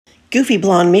Goofy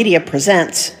Blonde Media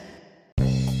presents.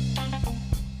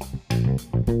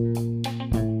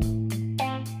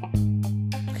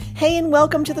 Hey, and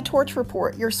welcome to the Torch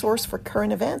Report, your source for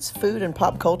current events, food, and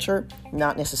pop culture,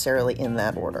 not necessarily in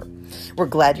that order. We're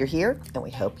glad you're here, and we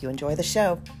hope you enjoy the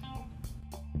show.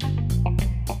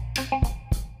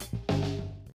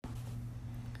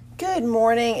 Good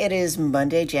morning. It is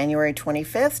Monday, January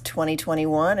 25th,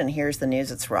 2021, and here's the news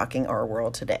that's rocking our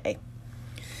world today.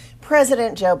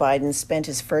 President Joe Biden spent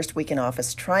his first week in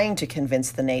office trying to convince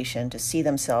the nation to see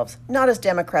themselves not as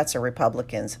Democrats or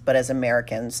Republicans, but as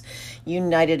Americans,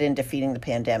 united in defeating the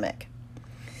pandemic.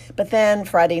 But then,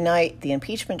 Friday night, the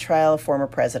impeachment trial of former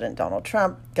President Donald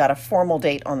Trump got a formal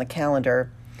date on the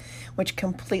calendar, which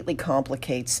completely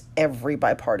complicates every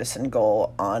bipartisan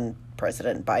goal on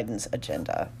President Biden's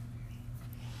agenda.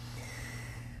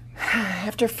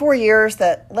 After 4 years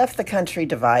that left the country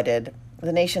divided,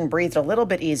 the nation breathed a little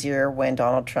bit easier when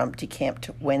Donald Trump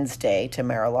decamped Wednesday to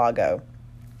Mar-a-Lago.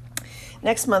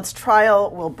 Next month's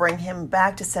trial will bring him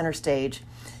back to center stage,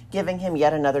 giving him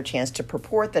yet another chance to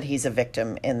purport that he's a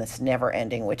victim in this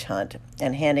never-ending witch hunt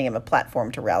and handing him a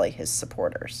platform to rally his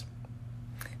supporters.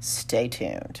 Stay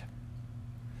tuned.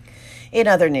 In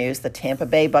other news, the Tampa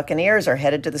Bay Buccaneers are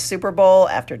headed to the Super Bowl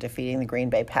after defeating the Green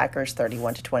Bay Packers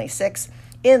 31-26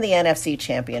 in the NFC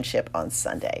Championship on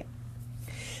Sunday.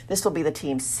 This will be the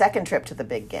team's second trip to the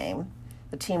big game.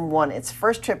 The team won its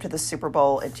first trip to the Super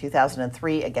Bowl in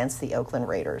 2003 against the Oakland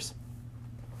Raiders.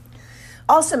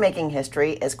 Also making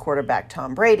history is quarterback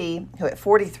Tom Brady, who at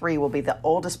 43 will be the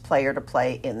oldest player to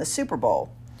play in the Super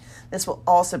Bowl. This will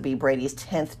also be Brady's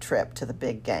 10th trip to the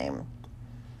big game.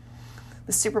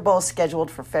 The Super Bowl is scheduled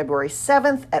for February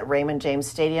 7th at Raymond James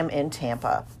Stadium in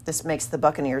Tampa. This makes the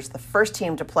Buccaneers the first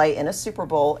team to play in a Super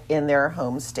Bowl in their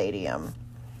home stadium.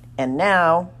 And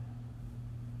now,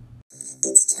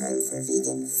 it's time for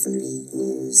Vegan Foodie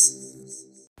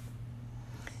News.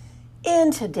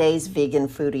 In today's Vegan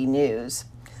Foodie News,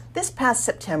 this past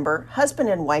September, husband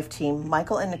and wife team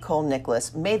Michael and Nicole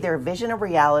Nicholas made their vision a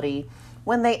reality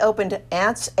when they opened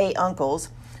Aunts A Uncles,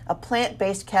 a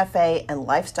plant-based cafe and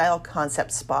lifestyle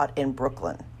concept spot in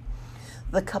Brooklyn.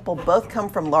 The couple both come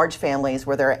from large families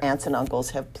where their aunts and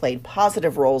uncles have played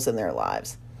positive roles in their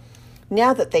lives.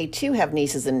 Now that they too have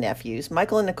nieces and nephews,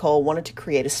 Michael and Nicole wanted to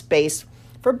create a space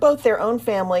for both their own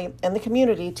family and the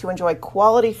community to enjoy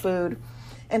quality food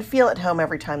and feel at home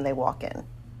every time they walk in.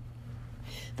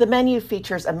 The menu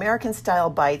features American-style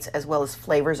bites as well as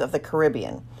flavors of the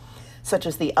Caribbean, such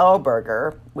as the O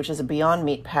Burger, which is a Beyond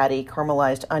Meat patty,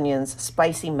 caramelized onions,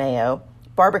 spicy mayo,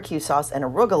 barbecue sauce, and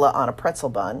arugula on a pretzel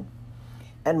bun,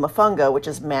 and mofongo, which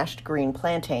is mashed green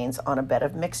plantains on a bed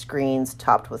of mixed greens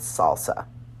topped with salsa.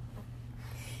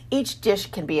 Each dish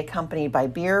can be accompanied by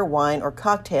beer, wine, or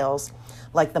cocktails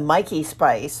like the Mikey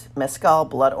Spice, mezcal,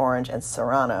 blood orange, and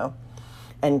serrano,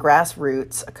 and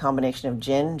grassroots, a combination of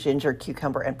gin, ginger,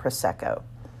 cucumber, and prosecco.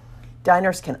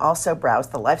 Diners can also browse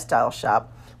the lifestyle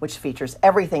shop, which features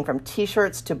everything from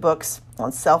t-shirts to books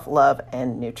on self-love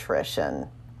and nutrition.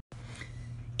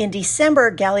 In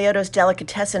December, Galeotto's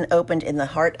Delicatessen opened in the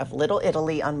heart of Little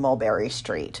Italy on Mulberry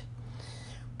Street.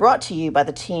 Brought to you by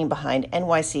the team behind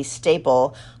NYC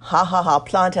staple Ha Ha Ha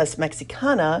Plantas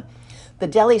Mexicana, the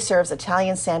deli serves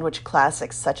Italian sandwich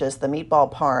classics such as the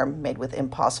meatball parm, made with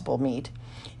impossible meat,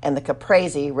 and the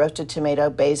caprese, roasted tomato,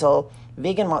 basil,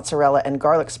 vegan mozzarella, and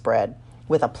garlic spread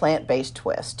with a plant-based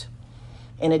twist.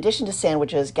 In addition to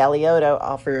sandwiches, Galeotto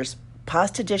offers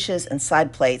pasta dishes and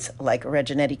side plates like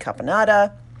Reginetti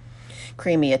Caponata,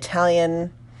 creamy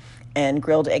Italian, and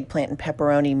grilled eggplant and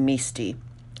pepperoni misti.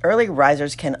 Early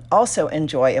risers can also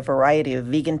enjoy a variety of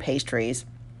vegan pastries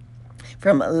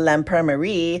from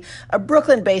L'Imprimerie, a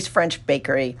Brooklyn-based French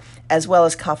bakery, as well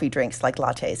as coffee drinks like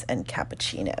lattes and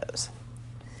cappuccinos.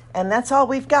 And that's all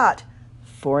we've got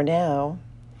for now.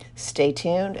 Stay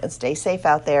tuned and stay safe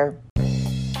out there.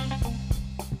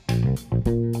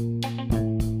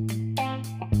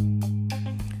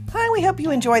 Hi, we hope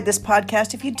you enjoyed this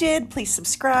podcast. If you did, please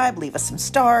subscribe, leave us some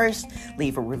stars,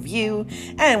 leave a review,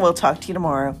 and we'll talk to you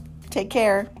tomorrow. Take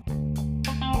care.